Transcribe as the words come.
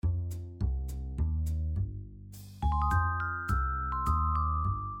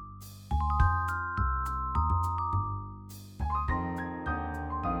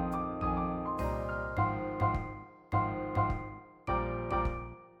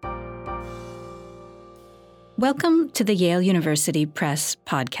Welcome to the Yale University Press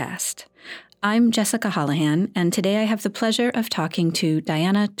podcast. I'm Jessica Holohan, and today I have the pleasure of talking to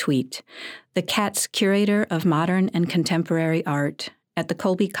Diana Tuite, the Katz Curator of Modern and Contemporary Art at the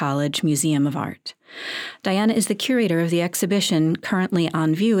Colby College Museum of Art. Diana is the curator of the exhibition currently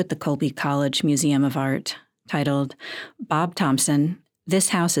on view at the Colby College Museum of Art, titled Bob Thompson, This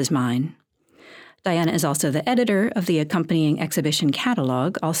House is Mine. Diana is also the editor of the accompanying exhibition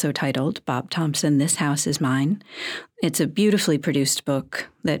catalog, also titled Bob Thompson, This House is Mine. It's a beautifully produced book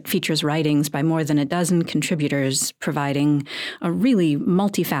that features writings by more than a dozen contributors, providing a really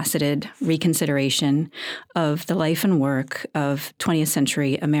multifaceted reconsideration of the life and work of 20th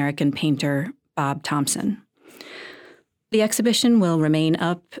century American painter Bob Thompson. The exhibition will remain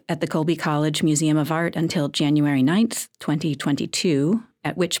up at the Colby College Museum of Art until January 9th, 2022,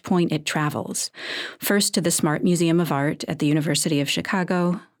 at which point it travels, first to the Smart Museum of Art at the University of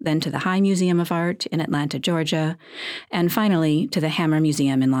Chicago, then to the High Museum of Art in Atlanta, Georgia, and finally to the Hammer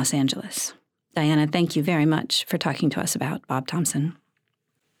Museum in Los Angeles. Diana, thank you very much for talking to us about Bob Thompson.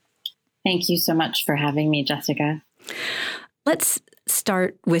 Thank you so much for having me, Jessica. Let's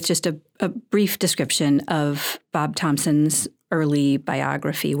start with just a brief description of Bob Thompson's early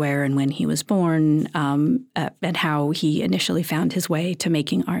biography, where and when he was born, and how he initially found his way to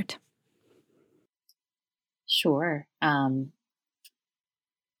making art. Sure. To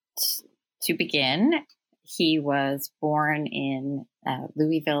begin, he was born in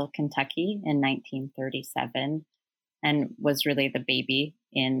Louisville, Kentucky in 1937 and was really the baby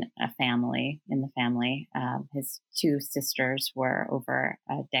in the family. His two sisters were over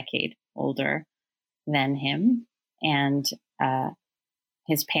a decade older than him, and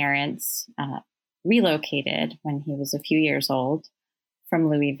his parents relocated when he was a few years old from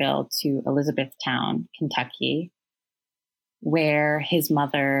Louisville to Elizabethtown, Kentucky, where his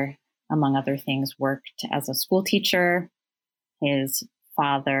mother, among other things, worked as a school teacher. His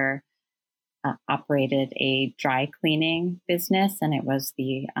father operated a dry cleaning business, and it was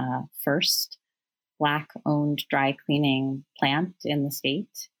the first Black-owned dry cleaning plant in the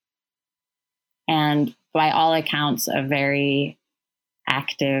state. And by all accounts, a very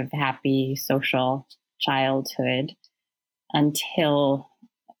active, happy, social childhood until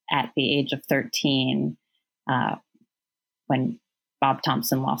at the age of 13, when Bob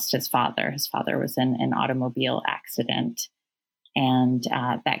Thompson lost his father. His father was in an automobile accident, and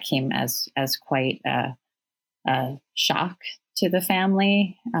that came as quite a shock to the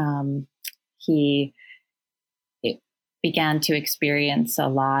family. He began to experience a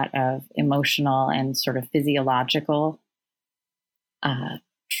lot of emotional and sort of physiological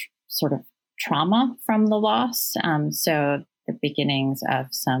sort of trauma from the loss. So the beginnings of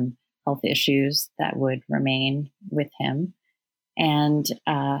some health issues that would remain with him. And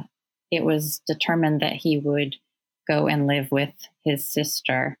it was determined that he would go and live with his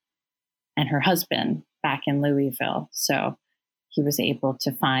sister and her husband back in Louisville. So he was able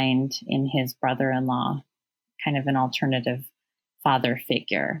to find in his brother-in-law kind of an alternative father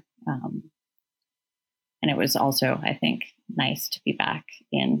figure. And it was also, I think, nice to be back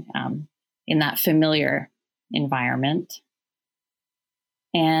in that familiar environment.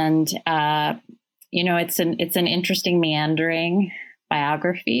 And, it's an interesting meandering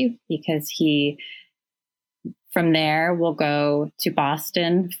biography, because he, from there, will go to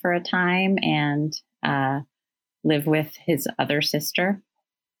Boston for a time and live with his other sister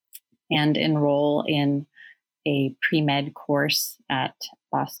and enroll in a pre-med course at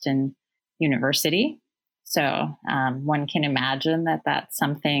Boston University. So one can imagine that that's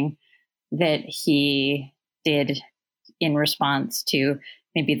something that he did in response to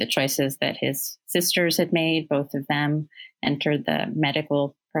maybe the choices that his sisters had made. Both of them entered the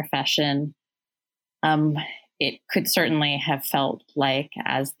medical profession. It could certainly have felt like,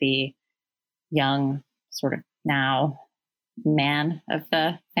 as the young sort of now man of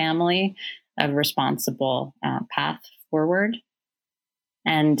the family, a responsible path forward.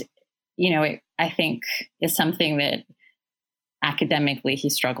 And, I think is something that academically he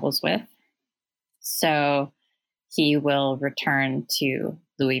struggles with. So he will return to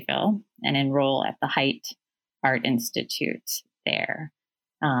Louisville and enroll at the Haidt Art Institute there.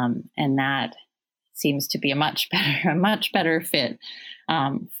 And that seems to be a much better fit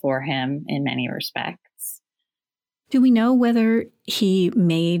for him in many respects. Do we know whether he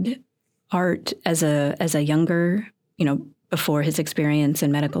made art as a younger, before his experience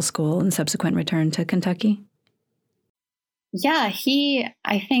in medical school and subsequent return to Kentucky? Yeah,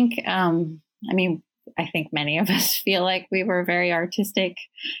 I think many of us feel like we were very artistic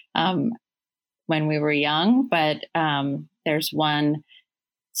when we were young, but there's one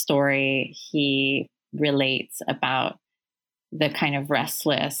story. He relates about the kind of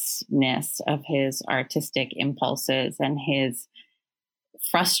restlessness of his artistic impulses and his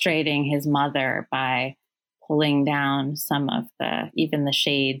frustrating his mother by pulling down some of even the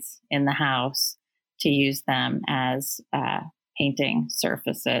shades in the house to use them as painting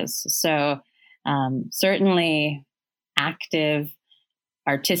surfaces. So certainly active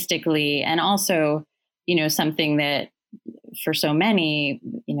artistically, and also, something that for so many,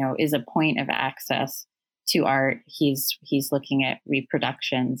 is a point of access to art. He's looking at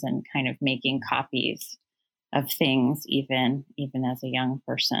reproductions and kind of making copies of things, even as a young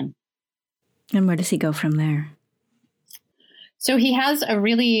person. And where does he go from there? So he has a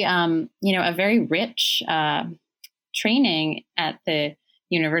really, a very rich training at the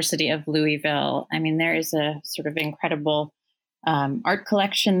University of Louisville. I mean, there is a sort of incredible art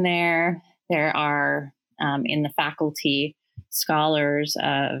collection there. There are in the faculty scholars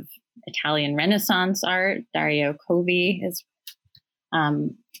of Italian Renaissance art. Dario Covi is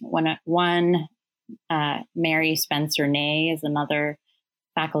one. Mary Spencer Ney is another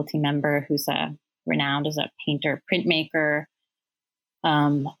faculty member who's renowned as a painter, printmaker.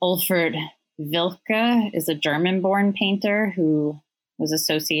 Ulfert Wilke is a German-born painter who was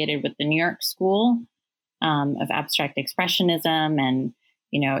associated with the New York School of Abstract Expressionism, and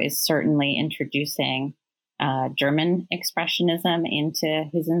is certainly introducing German Expressionism into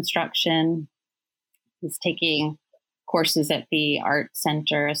his instruction. He's taking courses at the Art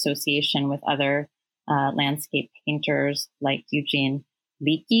Center Association with other landscape painters like Eugene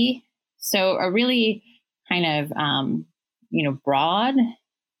Leakey. So a really kind of, broad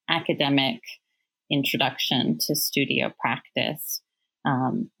academic introduction to studio practice.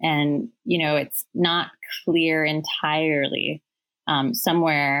 And, it's not clear entirely.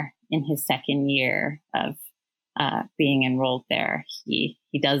 Somewhere in his second year of being enrolled there, he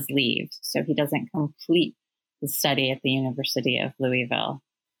does leave. So he doesn't complete his study at the University of Louisville.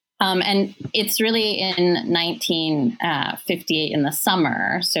 And it's really in 1958 in the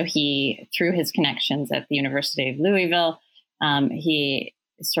summer. So he, through his connections at the University of Louisville, he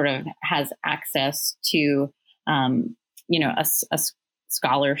sort of has access to, a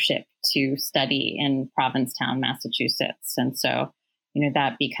scholarship to study in Provincetown, Massachusetts. And so,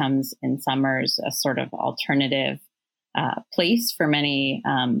 that becomes in summers a sort of alternative place for many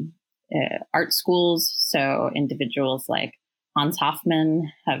art schools. So individuals like Hans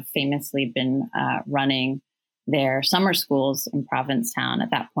Hofmann have famously been running their summer schools in Provincetown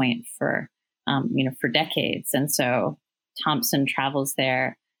at that point for decades. And so Thompson travels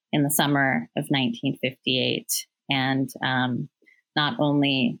there in the summer of 1958 and not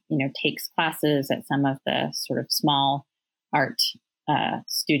only, takes classes at some of the sort of small art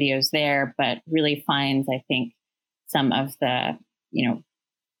studios there, but really finds, I think, some of the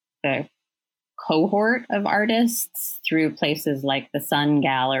cohort of artists through places like the Sun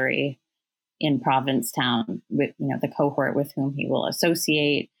Gallery in Provincetown, with the cohort with whom he will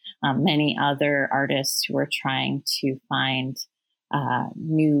associate, many other artists who are trying to find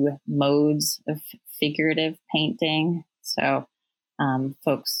new modes of figurative painting. So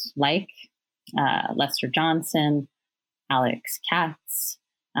folks like Lester Johnson, Alex Katz,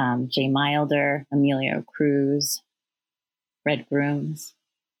 Jay Milder, Emilio Cruz, Red Grooms.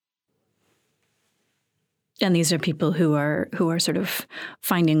 And these are people who are sort of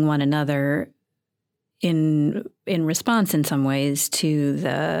finding one another in response in some ways to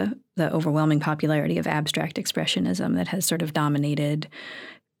the overwhelming popularity of abstract expressionism that has sort of dominated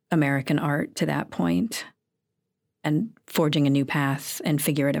American art to that point, and forging a new path in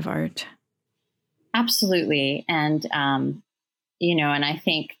figurative art. Absolutely. And, and I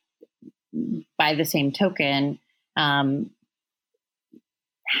think by the same token,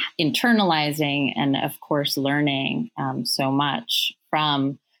 internalizing and, of course, learning so much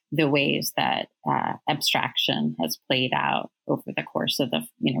from the ways that abstraction has played out over the course of the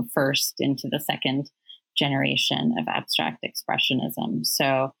first into the second generation of abstract expressionism.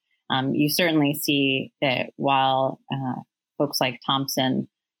 So you certainly see that while folks like Thompson,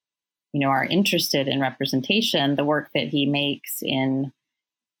 are interested in representation, the work that he makes in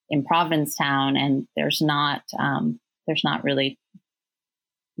Provincetown, and there's not really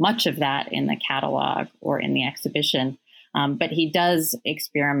much of that in the catalog or in the exhibition. But he does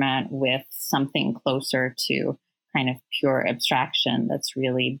experiment with something closer to kind of pure abstraction that's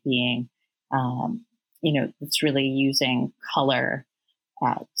really being, that's really using color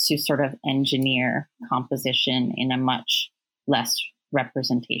to sort of engineer composition in a much less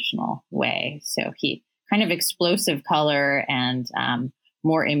representational way. So he kind of explosive color and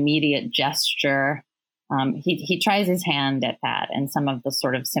more immediate gesture. He tries his hand at that, and some of the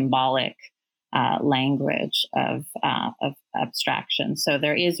sort of symbolic language of abstraction. So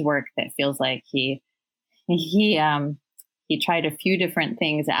there is work that feels like he tried a few different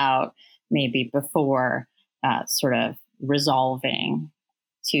things out maybe before sort of resolving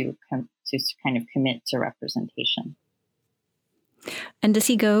to kind of commit to representation. And does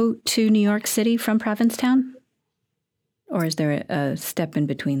he go to New York City from Provincetown? Or is there a step in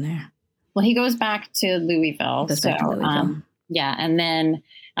between there? Well, he goes back to Louisville. Yeah. And then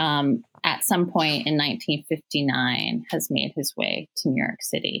at some point in 1959 has made his way to New York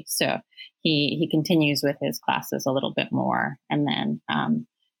City. So he continues with his classes a little bit more and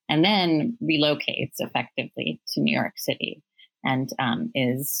then relocates effectively to New York City and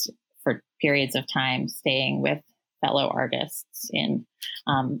is for periods of time staying with fellow artists in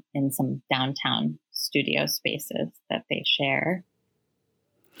some downtown studio spaces that they share.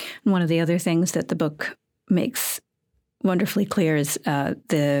 One of the other things that the book makes wonderfully clear is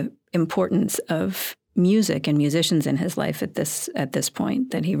the importance of music and musicians in his life at this point.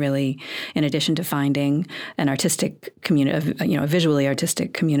 That he really, in addition to finding an artistic community, a visually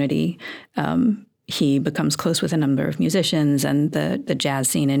artistic community, he becomes close with a number of musicians, and the jazz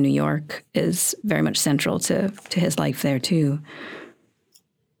scene in New York is very much central to his life there too.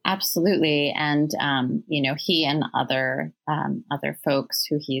 Absolutely. And, he and other folks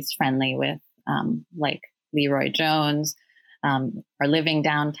who he's friendly with, like Leroy Jones, are living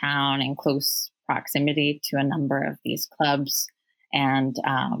downtown in close proximity to a number of these clubs. And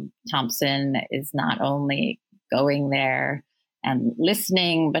Thompson is not only going there and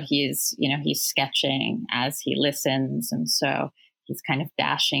listening, but he's sketching as he listens. And so he's kind of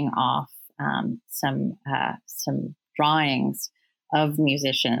dashing off some drawings of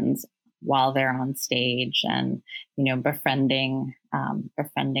musicians while they're on stage, and befriending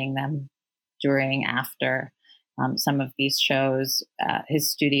them during, after some of these shows. His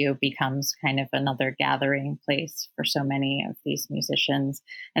studio becomes kind of another gathering place for so many of these musicians,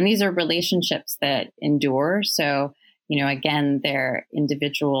 and these are relationships that endure. So again, they're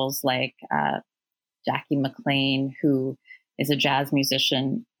individuals like Jackie McLean, who is a jazz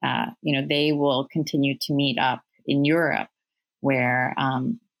musician. They will continue to meet up in Europe, where,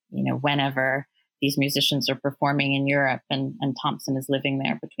 whenever these musicians are performing in Europe, and Thompson is living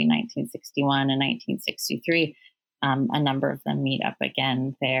there between 1961 and 1963, a number of them meet up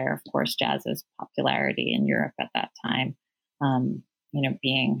again there. Of course, jazz's popularity in Europe at that time,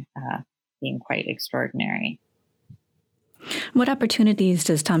 being quite extraordinary. What opportunities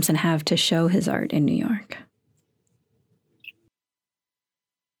does Thompson have to show his art in New York?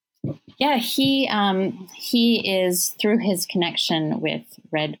 Yeah, he is, through his connection with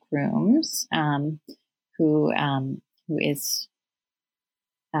Red Grooms, who is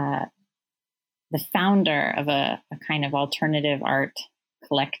the founder of a kind of alternative art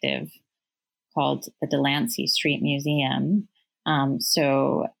collective called the Delancey Street Museum.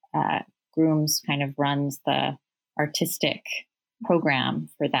 Grooms kind of runs the artistic program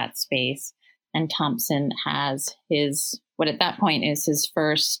for that space, and Thompson has what at that point is his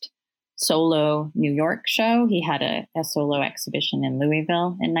first solo New York show. He had a solo exhibition in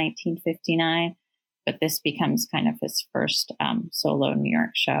Louisville in 1959, but this becomes kind of his first solo New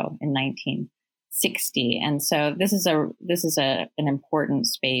York show in 1960. And so this is an important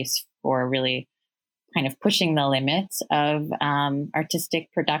space for really kind of pushing the limits of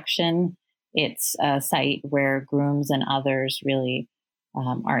artistic production. It's a site where Grooms and others really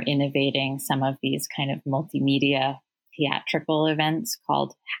are innovating some of these kind of multimedia theatrical events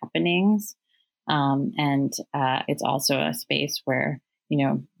called happenings. And it's also a space where,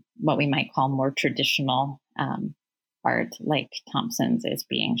 what we might call more traditional art like Thompson's is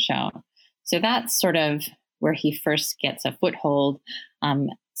being shown. So that's sort of where he first gets a foothold.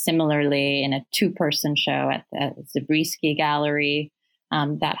 Similarly, in a 2-person show at the Zabriskie Gallery,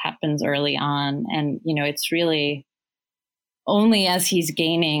 that happens early on. And, it's really only as he's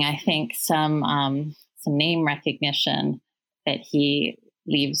gaining, I think, some name recognition that he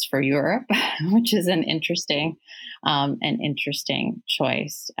leaves for Europe, which is an interesting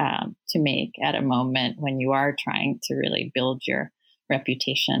choice to make at a moment when you are trying to really build your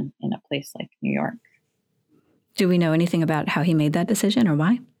reputation in a place like New York. Do we know anything about how he made that decision or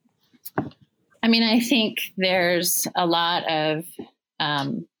why? I mean, I think there's a lot of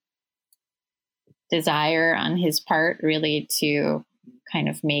desire on his part, really, to kind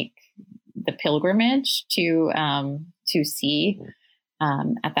of make the pilgrimage to see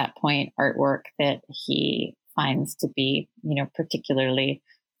at that point artwork that he finds to be, particularly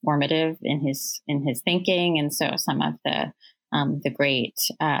formative in his thinking. And so some of the great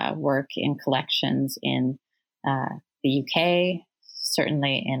work in collections in the UK,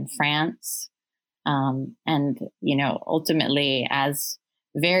 certainly in France, And, ultimately, as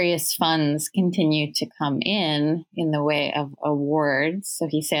various funds continue to come in the way of awards, so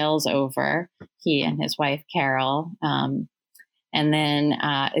he sails over, he and his wife, Carol, and then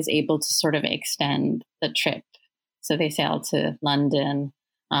is able to sort of extend the trip. So they sail to London,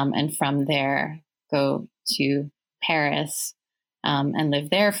 and from there go to Paris, and live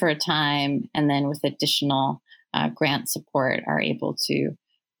there for a time. And then with additional grant support are able to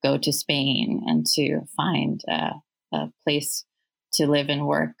go to Spain and to find a place to live and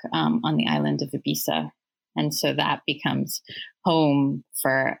work on the island of Ibiza. And so that becomes home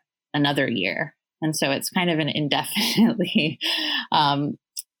for another year. And so it's kind of an indefinitely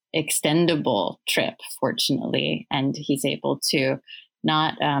extendable trip, fortunately. And he's able to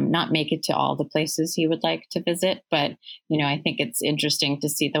not make it to all the places he would like to visit. But, I think it's interesting to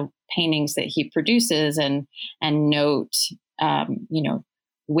see the paintings that he produces and note,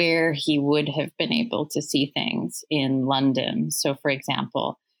 where he would have been able to see things in London. So, for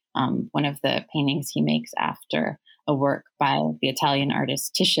example, one of the paintings he makes after a work by the Italian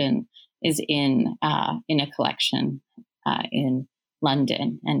artist Titian is in a collection in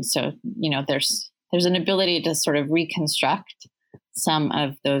London. And so, there's an ability to sort of reconstruct some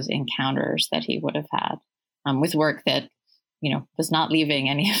of those encounters that he would have had with work that, was not leaving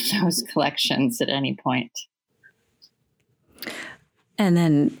any of those collections at any point. And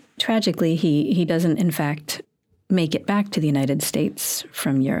then tragically, he doesn't, in fact, make it back to the United States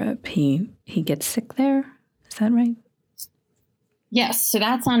from Europe. He gets sick there. Is that right? Yes. So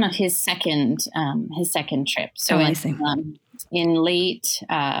that's on his second trip. So I see. In late,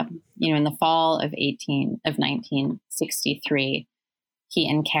 in the fall of 1963, he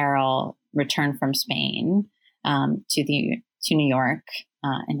and Carol return from Spain to New York,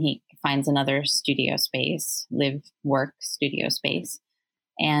 and he finds another studio space, live-work studio space.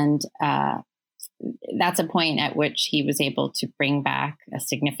 And that's a point at which he was able to bring back a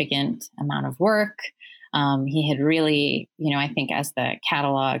significant amount of work. He had really, I think as the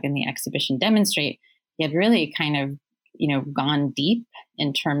catalog and the exhibition demonstrate, he had really kind of, gone deep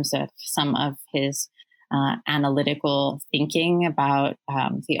in terms of some of his analytical thinking about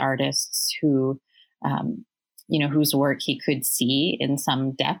the artists who, whose work he could see in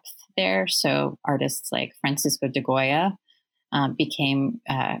some depth there. So artists like Francisco de Goya became,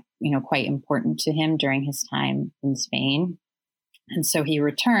 quite important to him during his time in Spain. And so he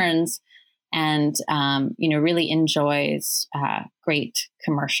returns and, really enjoys great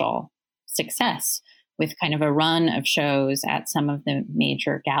commercial success with kind of a run of shows at some of the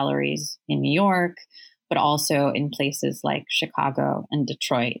major galleries in New York, but also in places like Chicago and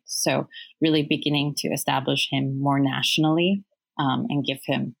Detroit. So really beginning to establish him more nationally and give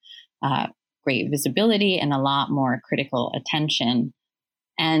him great visibility and a lot more critical attention.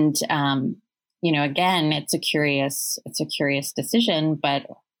 And, again, it's a curious decision, but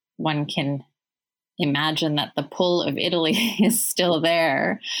one can imagine that the pull of Italy is still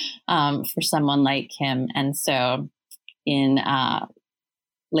there for someone like him. And so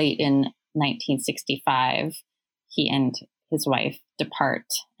late in 1965, he and his wife depart,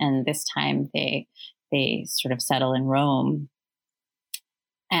 and this time they sort of settle in Rome.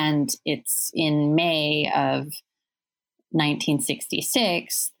 And it's in May of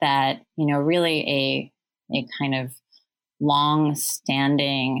 1966 that, really a kind of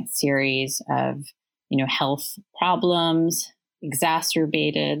long-standing series of, health problems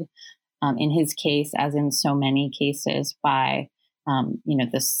exacerbated, in his case, as in so many cases, by,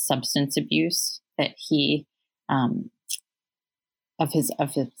 the substance abuse that he,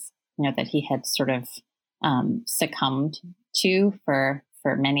 that he had sort of succumbed to for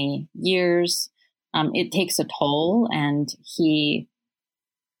many years. It takes a toll, and he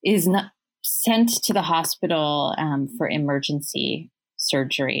is not sent to the hospital for emergency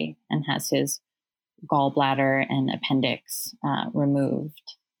surgery and has his gallbladder and appendix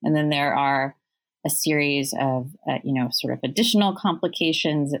removed. And then there are a series of, sort of additional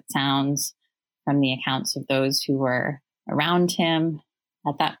complications, it sounds, from the accounts of those who were around him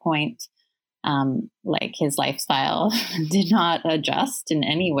at that point. Like his lifestyle did not adjust in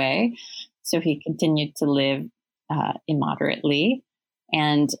any way. So he continued to live immoderately.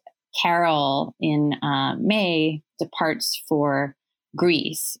 And Carol in May departs for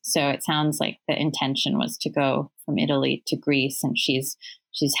Greece. So it sounds like the intention was to go from Italy to Greece, and she's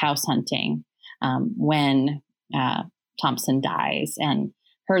house hunting when Thompson dies. And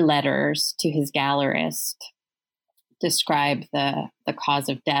her letters to his gallerist describe the cause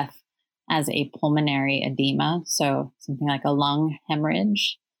of death as a pulmonary edema, so something like a lung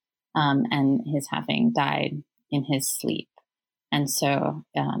hemorrhage, and his having died in his sleep. And so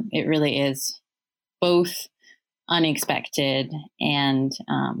it really is both unexpected and,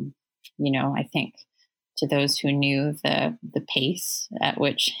 I think to those who knew the pace at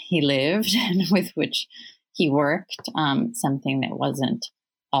which he lived and with which he worked, something that wasn't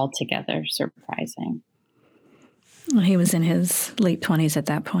altogether surprising. Well, he was in his late 20s at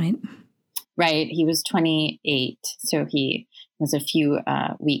that point. Right. He was 28. So he was a few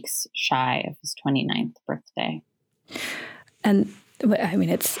weeks shy of his 29th birthday. And I mean,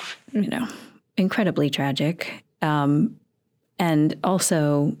 it's, incredibly tragic. And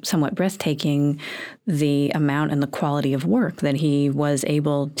also somewhat breathtaking, the amount and the quality of work that he was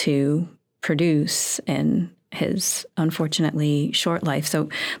able to produce in his unfortunately short life. So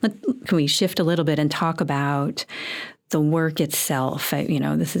can we shift a little bit and talk about the work itself?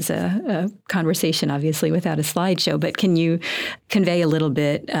 This is a conversation, obviously, without a slideshow, but can you convey a little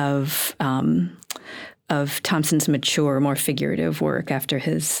bit of Thompson's mature, more figurative work after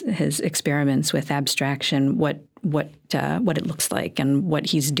his experiments with abstraction, what it looks like and what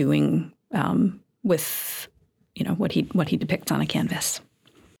he's doing with, what he depicts on a canvas?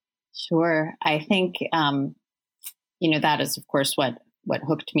 Sure. I think, that is, of course, what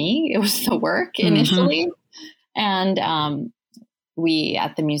hooked me. It was the work initially. Mm-hmm. And we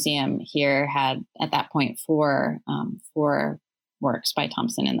at the museum here had, at that point, four works by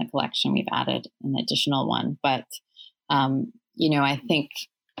Thompson in the collection. We've added an additional one. But, I think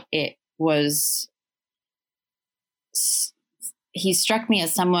it was, he struck me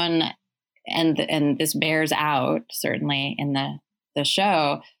as someone, and this bears out certainly in the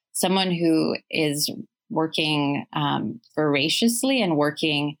show, someone who is working voraciously and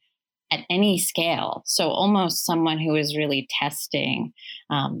working at any scale. So almost someone who is really testing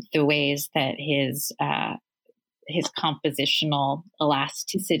the ways that his compositional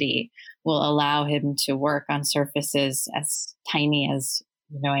elasticity will allow him to work on surfaces as tiny as,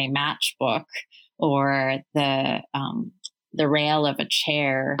 a matchbook or the rail of a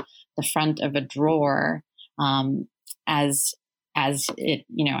chair, the front of a drawer, as it,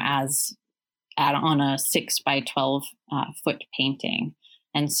 as on a 6x12 foot painting.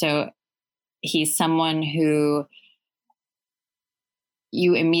 And so he's someone who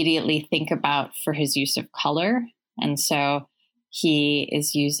you immediately think about for his use of color. And so he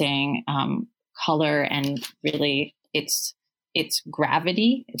is using color and really it's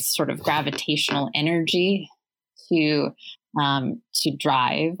gravity, it's sort of gravitational energy to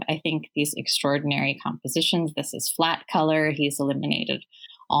drive, I think, these extraordinary compositions. This is flat color. He's eliminated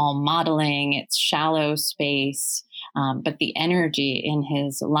all modeling. It's shallow space. But the energy in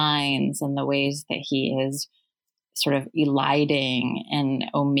his lines and the ways that he is sort of eliding and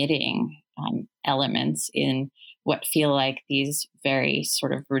omitting elements in what feel like these very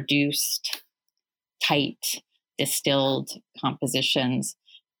sort of reduced, tight, distilled compositions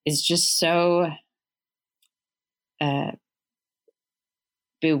is just so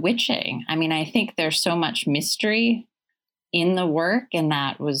bewitching. I mean, I think there's so much mystery in the work, and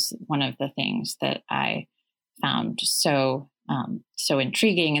that was one of the things that I found so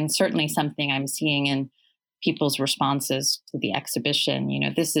intriguing, and certainly something I'm seeing in people's responses to the exhibition.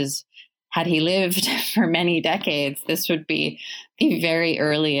 This is, had he lived for many decades, this would be the very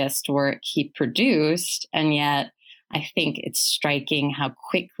earliest work he produced, and yet I think it's striking how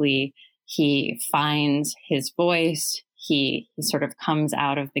quickly he finds his voice. He sort of comes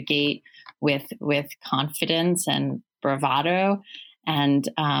out of the gate with confidence and bravado, and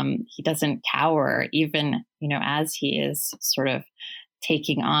he doesn't cower, even as he is sort of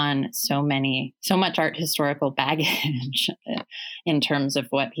taking on so much art historical baggage in terms of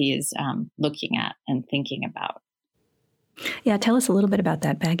what he is looking at and thinking about. Yeah, tell us a little bit about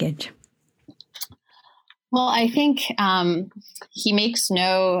that baggage. Well, I think he makes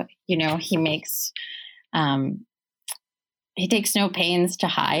he takes no pains to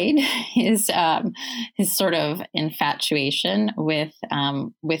hide his sort of infatuation with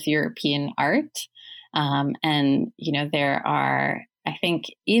European art, and there are, I think,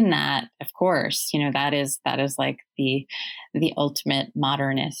 in that, of course, that is like the ultimate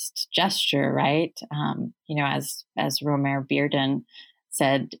modernist gesture, right? As Romer Bearden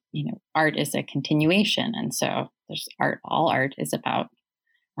said, art is a continuation, and so there's art. All art is about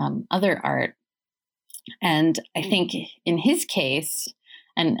other art. And I think in his case,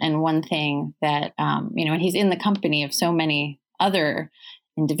 and one thing that, and he's in the company of so many other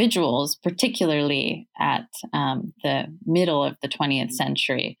individuals, particularly at the middle of the 20th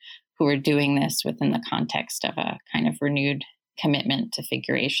century, who were doing this within the context of a kind of renewed commitment to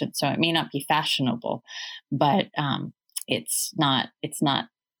figuration. So it may not be fashionable, but it's not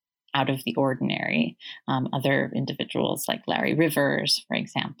out of the ordinary. Other individuals like Larry Rivers, for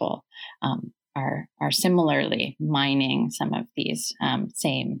example, are similarly mining some of these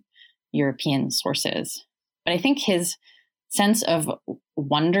same European sources. But I think his sense of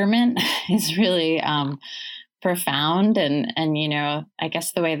wonderment is really profound. And, I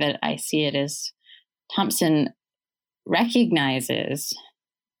guess the way that I see it is Thompson recognizes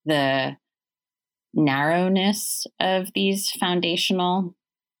the narrowness of these foundational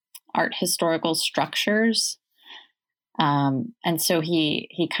art historical structures. And so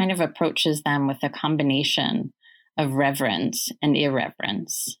he kind of approaches them with a combination of reverence and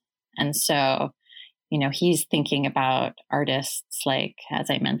irreverence. And so, he's thinking about artists like, as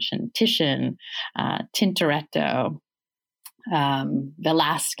I mentioned, Titian, Tintoretto,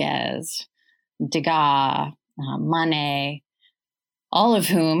 Velázquez, Degas, Monet,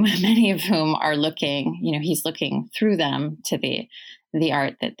 many of whom are looking, he's looking through them to the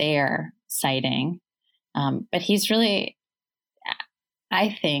art that they are citing. But he's really,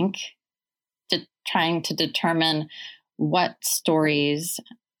 I think, trying to determine what stories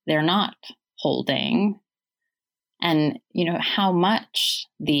they're not holding, and how much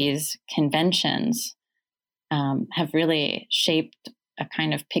these conventions have really shaped a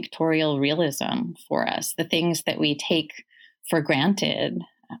kind of pictorial realism for us. The things that we take for granted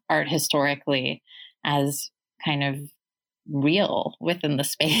art historically as kind of real within the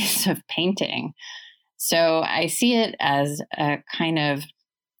space of painting. So I see it as a kind of,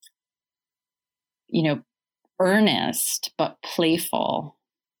 earnest but playful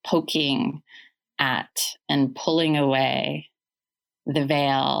poking at and pulling away the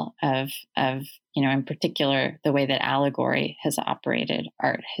veil of in particular, the way that allegory has operated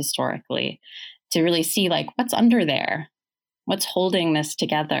art historically, to really see like what's under there, what's holding this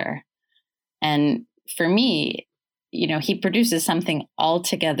together. And for me, he produces something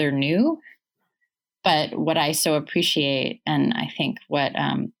altogether new. But what I so appreciate, and I think what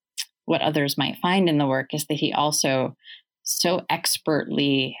others might find in the work, is that he also so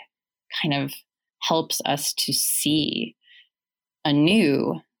expertly kind of helps us to see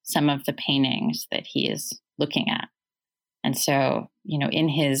anew some of the paintings that he is looking at. And so, in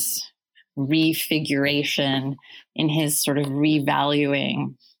his refiguration, in his sort of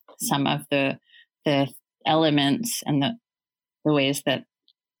revaluing some of the elements and the ways that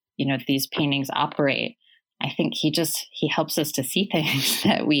these paintings operate, I think he helps us to see things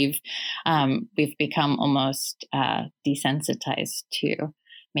that we've become almost desensitized to,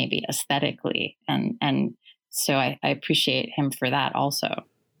 maybe aesthetically, and so I appreciate him for that also.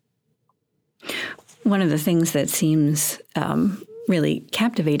 One of the things that seems really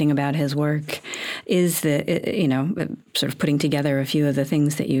captivating about his work is the sort of putting together a few of the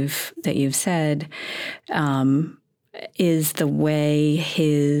things that you've said. Is the way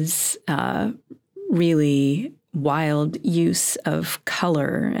his really wild use of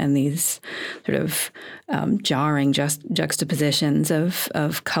color and these sort of jarring juxtapositions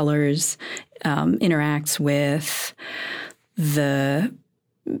of colors interacts with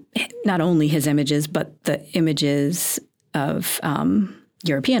not only his images, but the images of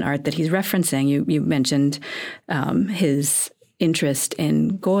European art that he's referencing. You mentioned his interest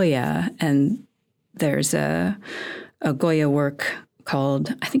in Goya, and there's a Goya work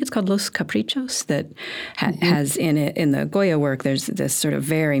called, I think it's called Los Caprichos, that has in it, in the Goya work, there's this sort of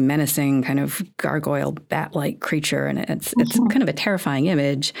very menacing kind of gargoyle bat-like creature, and it's kind of a terrifying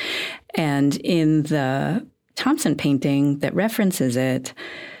image. And in the Thompson painting that references it,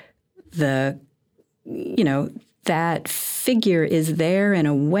 that figure is there in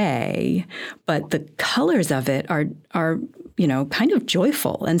a way, but the colors of it are kind of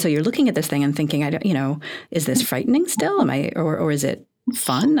joyful. And so you're looking at this thing and thinking, is this frightening still? Am I, or is it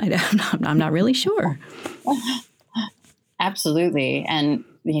fun? I'm not really sure. Absolutely. And,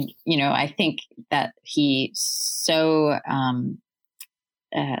 I think that he so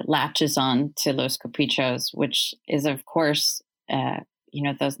latches on to Los Caprichos, which is, of course, that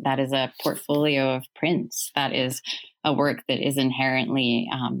is a portfolio of prints. That is a work that is inherently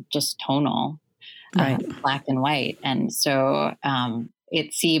just tonal, right. Black and white. And so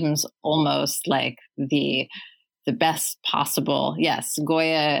it seems almost like the best possible. Yes,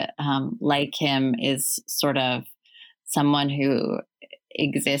 Goya, like him, is sort of someone who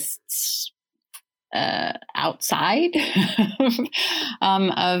exists outside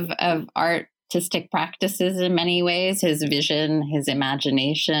of artistic practices in many ways. His vision, his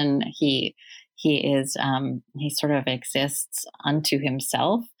imagination, he sort of exists unto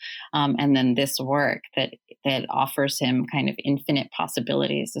himself. And then this work that offers him kind of infinite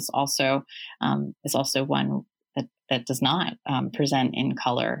possibilities is also one that does not present in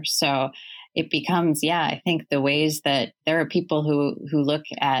color. So it becomes, I think the ways that there are people who look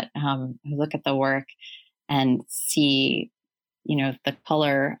at the work and see, the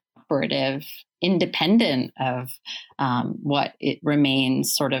color operative independent of what it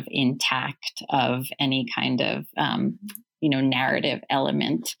remains sort of intact of any kind of narrative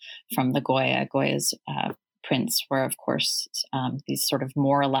element from the Goya. Goya's prints were, of course, these sort of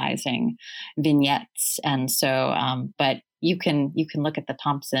moralizing vignettes, and so but you can look at the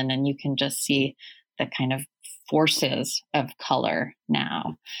Thompson and you can just see the kind of forces of color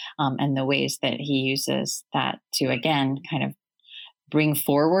now, and the ways that he uses that to, again, kind of bring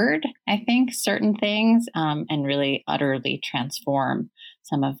forward, I think, certain things, and really utterly transform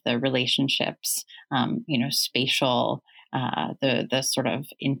some of the relationships, spatial, the sort of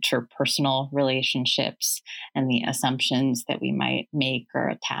interpersonal relationships and the assumptions that we might make or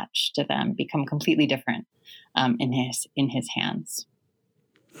attach to them become completely different in his hands.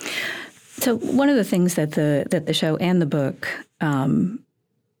 So one of the things that the show and the book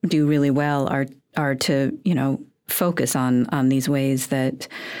do really well are to focus on these ways that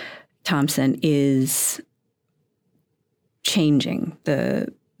Thompson is changing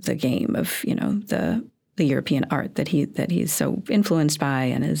the game of the European art that he's so influenced by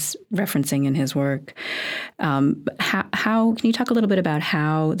and is referencing in his work. How can you talk a little bit about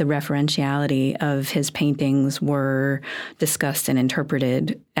how the referentiality of his paintings were discussed and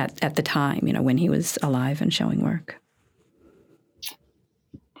interpreted at the time, when he was alive and showing work?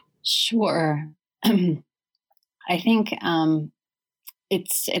 Sure. I think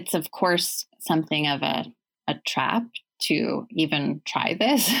it's of course something of a trap to even try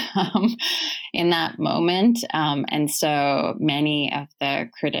this in that moment. And so many of the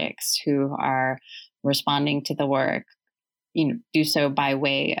critics who are responding to the work, do so by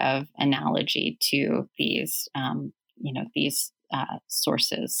way of analogy to these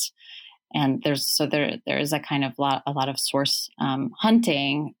sources. And there is a kind of a lot of source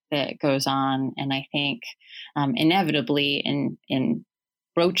hunting that goes on, and I think inevitably in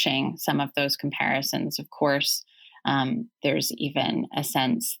broaching some of those comparisons, of course, there's even a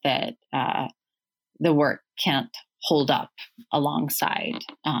sense that the work can't hold up alongside,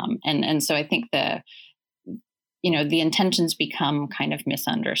 and so I think the intentions become kind of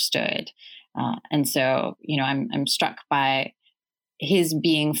misunderstood, and so I'm struck by his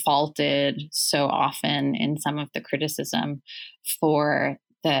being faulted so often in some of the criticism for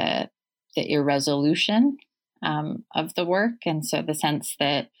the irresolution of the work, and so the sense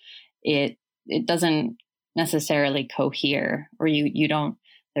that it doesn't necessarily cohere, or you don't.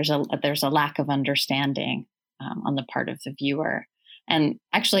 There's a lack of understanding on the part of the viewer, and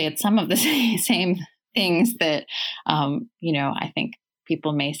actually, it's some of the same things that I think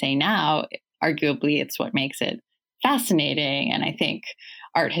people may say now. Arguably, it's what makes it fascinating, and I think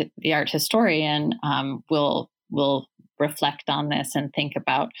the art historian will reflect on this and think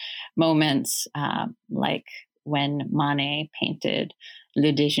about moments like when Manet painted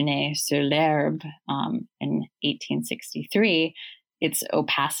Le Déjeuner sur l'herbe in 1863. Its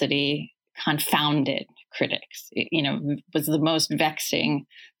opacity confounded critics. It was the most vexing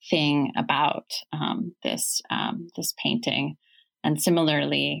thing about this painting. And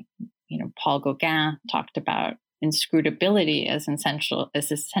similarly, Paul Gauguin talked about inscrutability as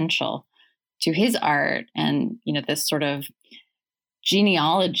essential to his art, and this sort of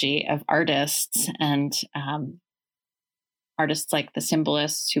genealogy of artists and artists like the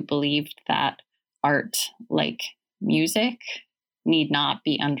symbolists who believed that art, like music, need not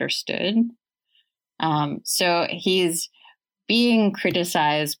be understood. So he's being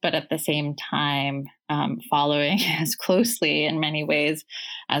criticized, but at the same time following as closely in many ways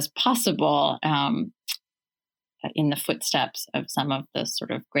as possible in the footsteps of some of the sort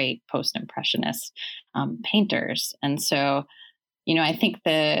of great post-impressionist painters. And so, I think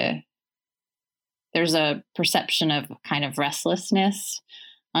there's a perception of kind of restlessness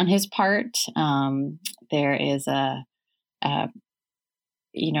on his part. There is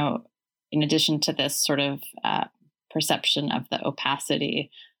in addition to this sort of perception of the opacity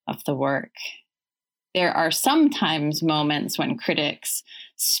of the work, there are sometimes moments when critics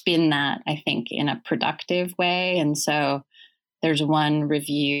spin that, I think, in a productive way. And so there's one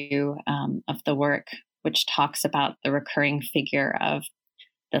review of the work which talks about the recurring figure of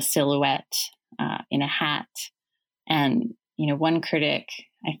the silhouette in a hat. And, one critic,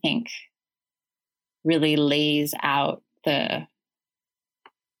 I think, really lays out the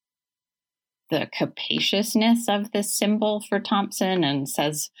capaciousness of this symbol for Thompson and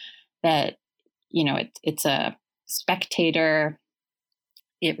says that, it's a spectator.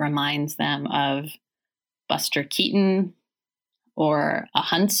 It reminds them of Buster Keaton or a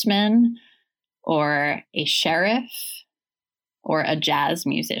huntsman, or a sheriff or a jazz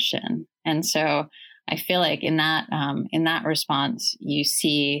musician. And so I feel like in that response, you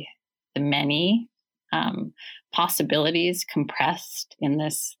see the many possibilities compressed in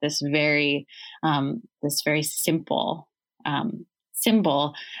this very simple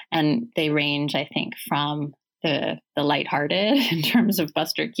symbol, and they range, I think, from the lighthearted in terms of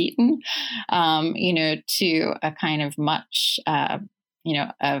Buster Keaton, to a kind of much a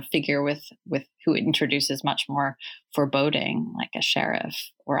figure with who introduces much more foreboding, like a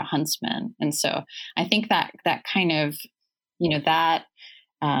sheriff or a huntsman. And so I think that kind of that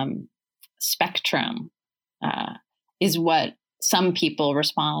spectrum is what some people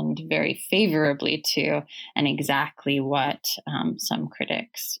respond very favorably to, and exactly what some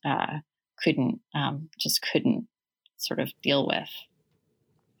critics couldn't sort of deal with.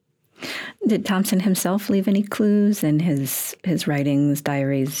 Did Thompson himself leave any clues in his writings,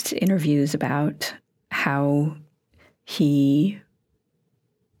 diaries, interviews about how he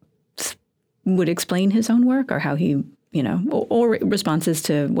would explain his own work, or how he, or responses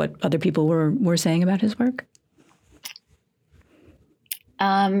to what other people were saying about his work?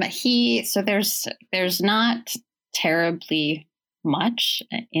 There's not terribly much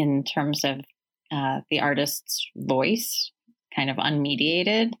in terms of the artist's voice, kind of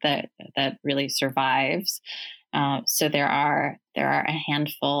unmediated, that really survives. So there are a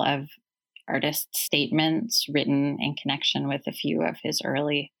handful of artist statements written in connection with a few of his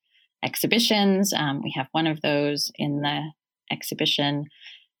early exhibitions. We have one of those in the exhibition,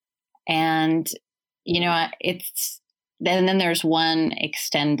 and then there's one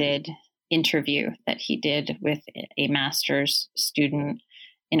extended interview that he did with a master's student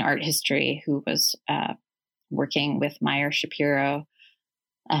in art history who was working with Meyer Shapiro,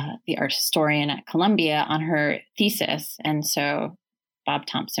 the art historian at Columbia, on her thesis. And so Bob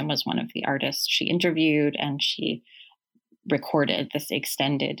Thompson was one of the artists she interviewed, and she recorded this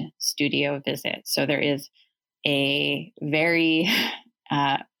extended studio visit. So there is a very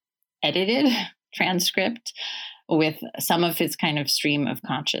edited transcript with some of his kind of stream of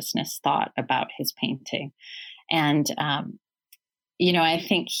consciousness thought about his painting. And, I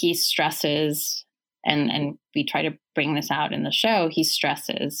think he stresses, and we try to bring this out in the show, he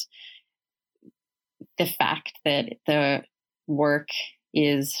stresses the fact that the work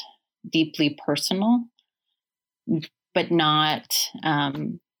is deeply personal, but not,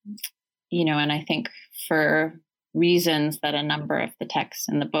 and I think for reasons that a number of the texts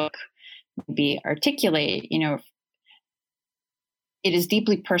in the book maybe articulate, it is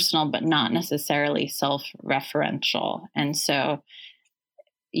deeply personal, but not necessarily self-referential. And so,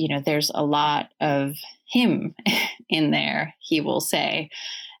 there's a lot of him in there, he will say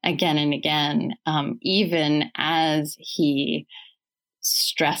again and again, even as he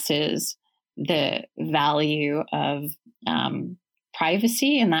stresses the value of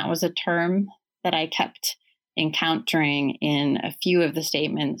privacy. And that was a term that I kept encountering in a few of the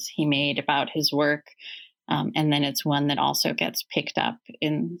statements he made about his work. And then it's one that also gets picked up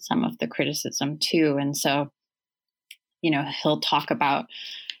in some of the criticism too. And so, he'll talk about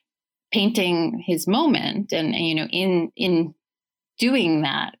painting his moment, and, in doing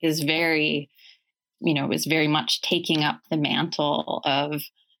that is very much taking up the mantle of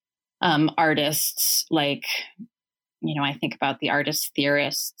artists like, I think about the artist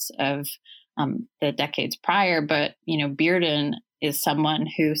theorists of the decades prior, but, Bearden is someone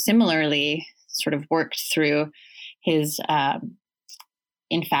who similarly sort of worked through his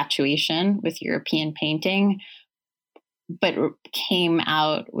infatuation with European painting, but came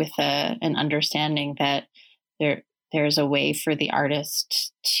out with an understanding that there's a way for the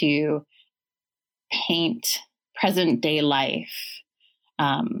artist to paint present day life,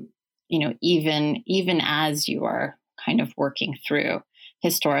 even as you are kind of working through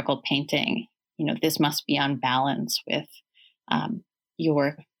historical painting. This must be on balance with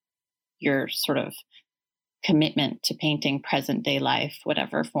your sort of commitment to painting present day life,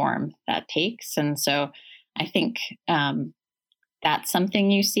 whatever form that takes. And so I think that's something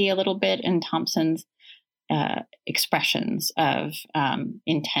you see a little bit in Thompson's expressions of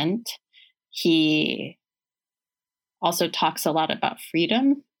intent. He also talks a lot about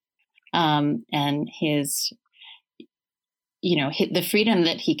freedom, and his, the freedom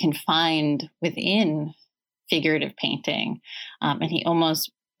that he can find within figurative painting. And he almost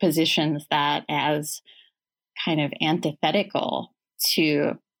positions that as kind of antithetical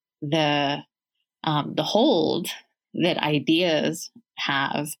to the hold that ideas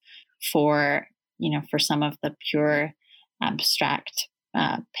have for some of the pure abstract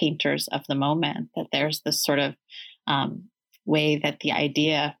painters of the moment, that there's this sort of way that the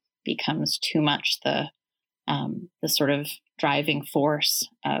idea becomes too much the sort of driving force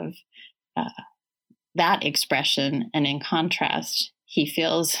of that expression. And in contrast, he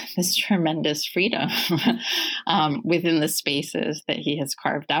feels this tremendous freedom within the spaces that he has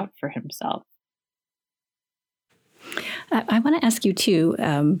carved out for himself. I want to ask you too,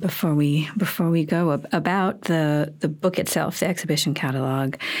 before we go, about the book itself, the exhibition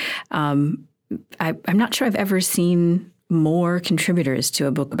catalog. I'm not sure I've ever seen more contributors to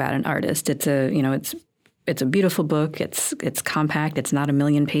a book about an artist. It's a beautiful book. It's compact. It's not 1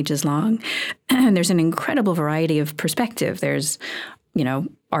 million pages long, and there's an incredible variety of perspective. There's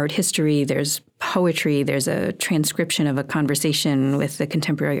art history, there's poetry, there's a transcription of a conversation with the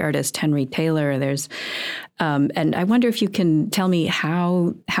contemporary artist Henry Taylor. There's, and I wonder if you can tell me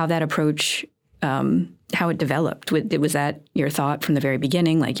how that approach, how it developed. Was that your thought from the very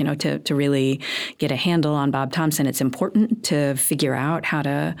beginning? Like, to really get a handle on Bob Thompson, it's important to figure out how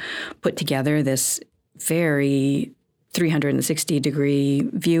to put together this very 360-degree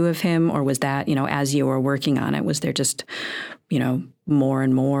view of him, or was that, as you were working on it, was there just, more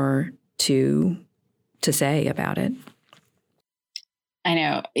and more to say about it? I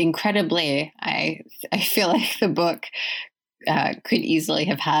know, incredibly, I feel like the book could easily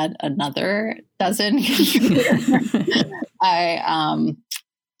have had another dozen. I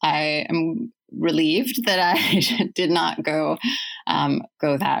am relieved that I did not go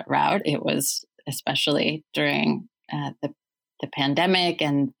that route. It was especially during the pandemic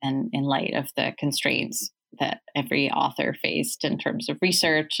and in light of the constraints that every author faced in terms of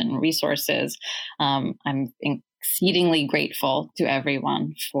research and resources. I'm exceedingly grateful to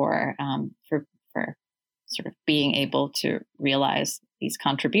everyone for sort of being able to realize these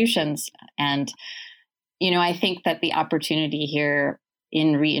contributions. And, I think that the opportunity here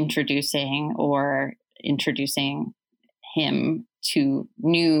in reintroducing or introducing him to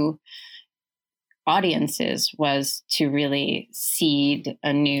new audiences was to really seed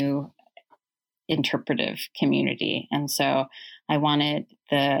a new interpretive community. And so I wanted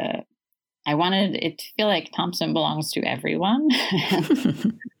it to feel like Thompson belongs to everyone.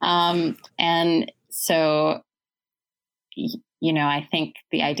 And so, I think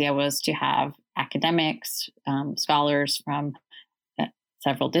the idea was to have academics, scholars from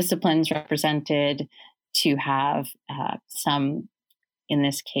several disciplines represented, to have some, in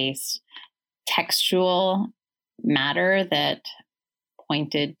this case, textual matter that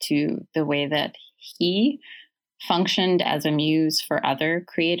pointed to the way that he functioned as a muse for other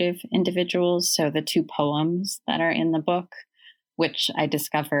creative individuals. So the 2 poems that are in the book, which I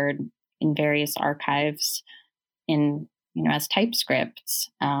discovered in various archives in, as typescripts.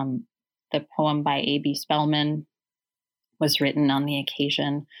 The poem by A.B. Spellman was written on the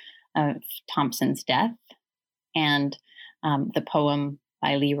occasion of Thompson's death. And the poem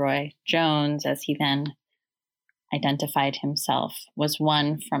by Leroy Jones, as he then identified himself, was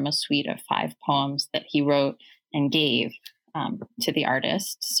one from a suite of 5 poems that he wrote and gave to the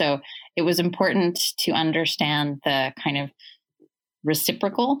artist. So it was important to understand the kind of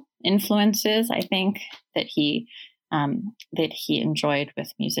reciprocal influences, I think, that he enjoyed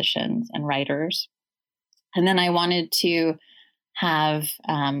with musicians and writers. And then I wanted to have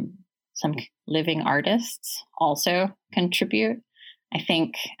some living artists also contribute. I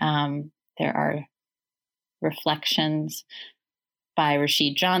think there are reflections by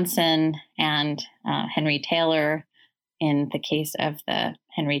Rashid Johnson and Henry Taylor. In the case of the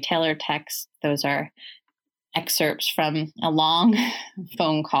Henry Taylor text, those are excerpts from a long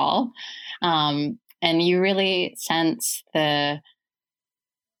phone call. And you really sense the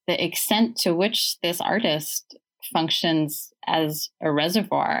extent to which this artist functions as a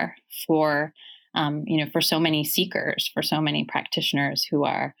reservoir for, for so many seekers, for so many practitioners who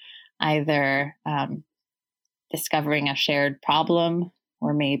are either discovering a shared problem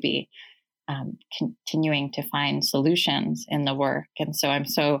or maybe continuing to find solutions in the work. And so I'm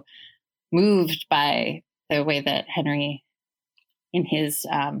so moved by the way that Henry, in his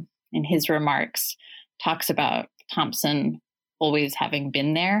remarks, talks about Thompson always having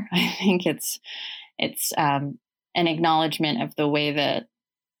been there. I think it's an acknowledgement of the way that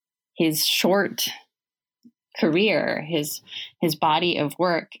his short career, his body of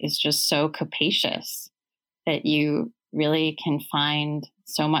work is just so capacious that you really can find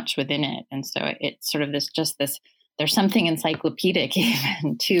so much within it. And so it's sort of this, there's something encyclopedic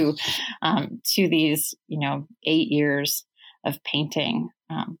even to these, 8 years of painting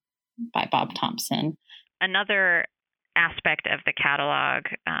by Bob Thompson. Another aspect of the catalog,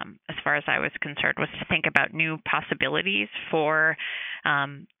 as far as I was concerned, was to think about new possibilities for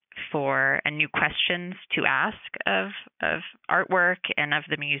and new questions to ask of artwork and of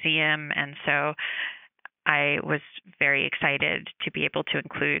the museum. And so I was very excited to be able to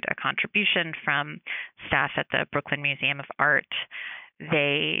include a contribution from staff at the Brooklyn Museum of Art.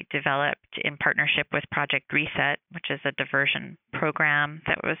 They developed, in partnership with Project Reset, which is a diversion program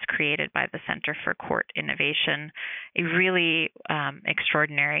that was created by the Center for Court Innovation, a really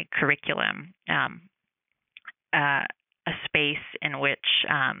extraordinary curriculum, a space in which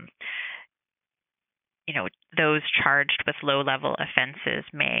those charged with low-level offenses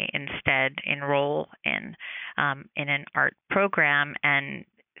may instead enroll in an art program, and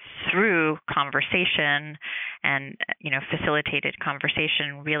through conversation and facilitated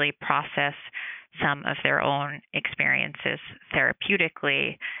conversation, really process some of their own experiences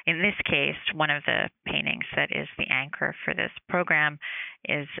therapeutically. In this case, one of the paintings that is the anchor for this program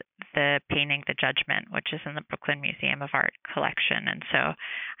is the painting The Judgment, which is in the Brooklyn Museum of Art collection. And so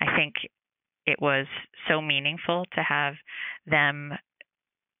I think it was so meaningful to have them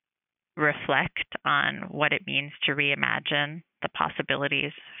reflect on what it means to reimagine the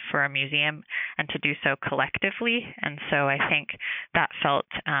possibilities for a museum and to do so collectively. And so I think that felt,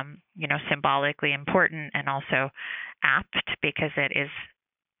 symbolically important and also apt, because it is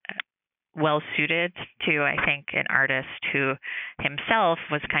well suited to, I think, an artist who himself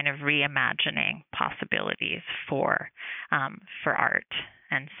was kind of reimagining possibilities for art.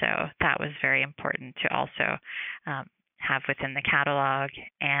 And so that was very important to also have within the catalog.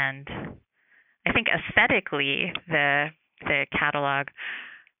 And I think aesthetically, the catalog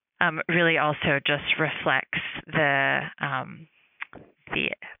really also just reflects the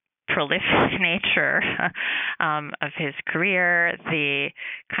prolific nature of his career, the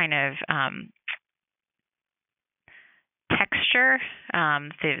kind of texture,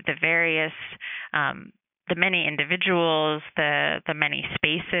 the various the many individuals, the many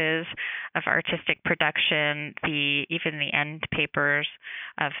spaces of artistic production. Even the end papers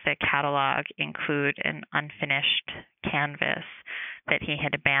of the catalog include an unfinished canvas that he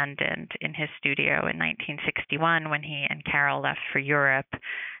had abandoned in his studio in 1961 when he and Carol left for Europe.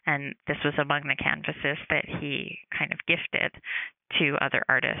 And this was among the canvases that he kind of gifted to other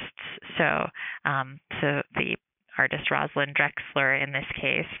artists. So the artist Rosalind Drexler, in this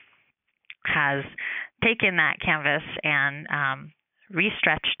case, has taken that canvas and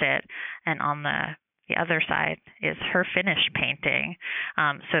restretched it, and on the other side is her finished painting.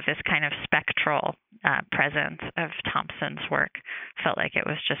 So this kind of spectral presence of Thompson's work felt like it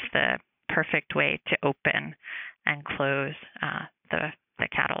was just the perfect way to open and close the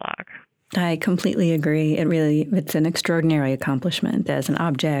catalog. I completely agree. It's an extraordinary accomplishment as an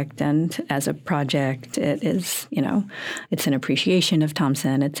object and as a project. It is, it's an appreciation of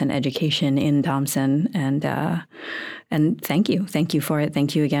Thompson. It's an education in Thompson. And thank you. Thank you for it.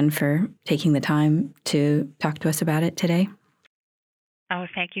 Thank you again for taking the time to talk to us about it today. Oh,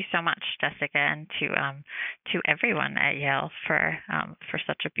 thank you so much, Jessica, and to everyone at Yale for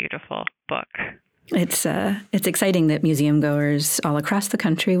such a beautiful book. It's exciting that museum goers all across the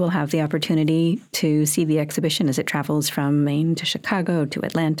country will have the opportunity to see the exhibition as it travels from Maine to Chicago to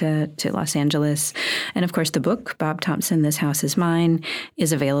Atlanta to Los Angeles. And of course, the book, Bob Thompson, This House Is Mine,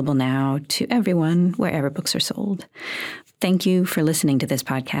 is available now to everyone wherever books are sold. Thank you for listening to this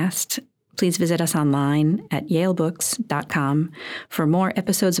podcast. Please visit us online at yalebooks.com for more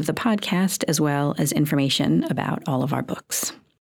episodes of the podcast, as well as information about all of our books.